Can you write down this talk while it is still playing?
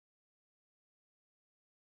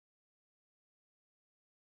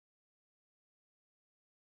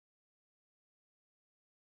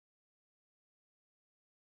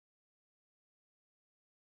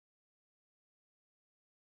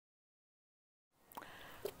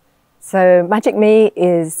So Magic.me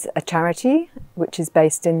is a charity which is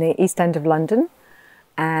based in the East End of London,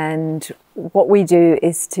 and what we do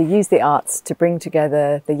is to use the arts to bring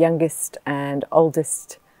together the youngest and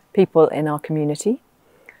oldest people in our community.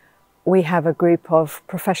 We have a group of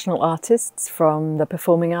professional artists from the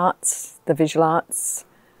performing arts, the visual arts,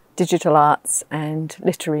 digital arts and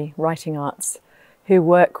literary writing arts who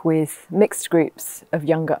work with mixed groups of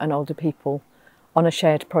younger and older people on a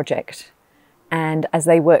shared project. And as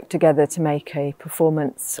they work together to make a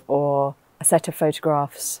performance or a set of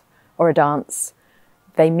photographs or a dance,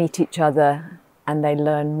 they meet each other and they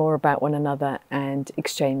learn more about one another and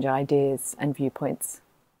exchange ideas and viewpoints.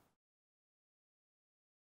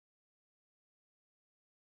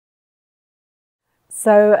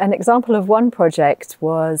 So an example of one project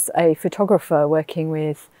was a photographer working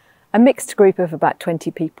with a mixed group of about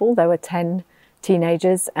 20 people. There were 10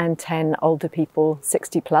 teenagers and 10 older people,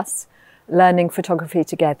 60 plus, learning photography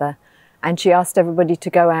together. And she asked everybody to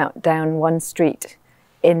go out down one street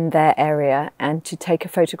in their area and to take a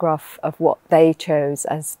photograph of what they chose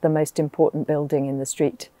as the most important building in the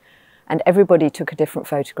street. And everybody took a different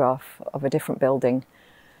photograph of a different building.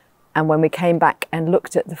 And when we came back and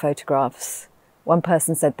looked at the photographs, one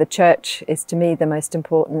person said, the church is to me the most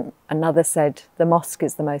important. Another said, the mosque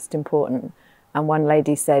is the most important. And one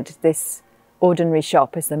lady said, this ordinary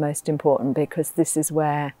shop is the most important because this is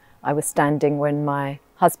where I was standing when my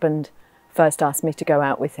husband first asked me to go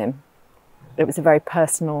out with him. It was a very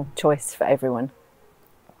personal choice for everyone.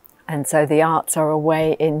 And so the arts are a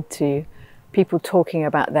way into people talking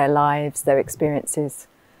about their lives, their experiences,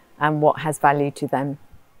 and what has value to them.